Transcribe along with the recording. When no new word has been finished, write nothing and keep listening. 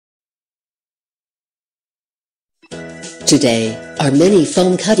Today, are many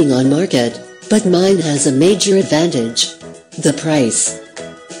foam cutting on market, but mine has a major advantage. The price.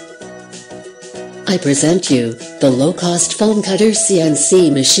 I present you, the low-cost foam cutter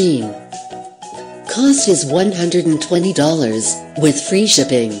CNC machine. Cost is $120, with free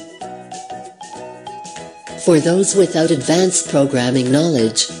shipping. For those without advanced programming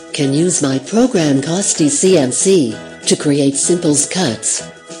knowledge, can use my program Costycnc to create simple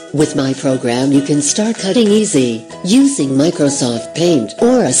cuts. With my program you can start cutting easy, using Microsoft Paint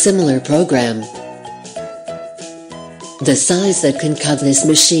or a similar program. The size that can cut this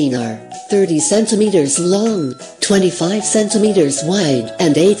machine are 30 centimeters long, 25 centimeters wide,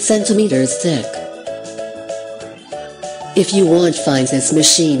 and 8 centimeters thick. If you want, find this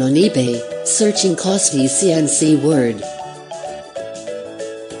machine on eBay, searching Costycnc word.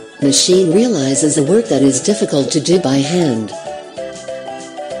 Machine realizes a work that is difficult to do by hand.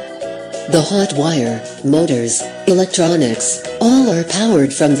 The hot wire, motors, electronics, all are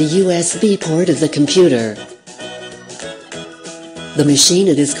powered from the USB port of the computer. The machine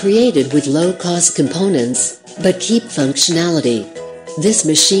is created with low-cost components, but keep functionality. This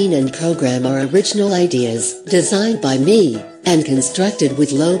machine and program are original ideas, designed by me, and constructed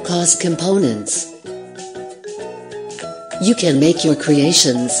with low-cost components. You can make your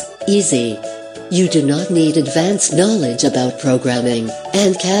creations easy. You do not need advanced knowledge about programming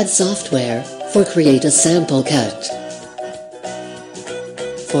and CAD software for create a sample cut.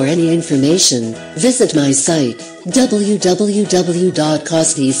 For any information, visit my site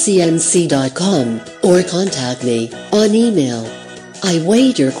www.costycnc.com or contact me on email. I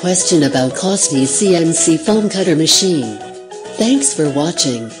wait your question about Costycnc foam cutter machine. Thanks for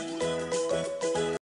watching.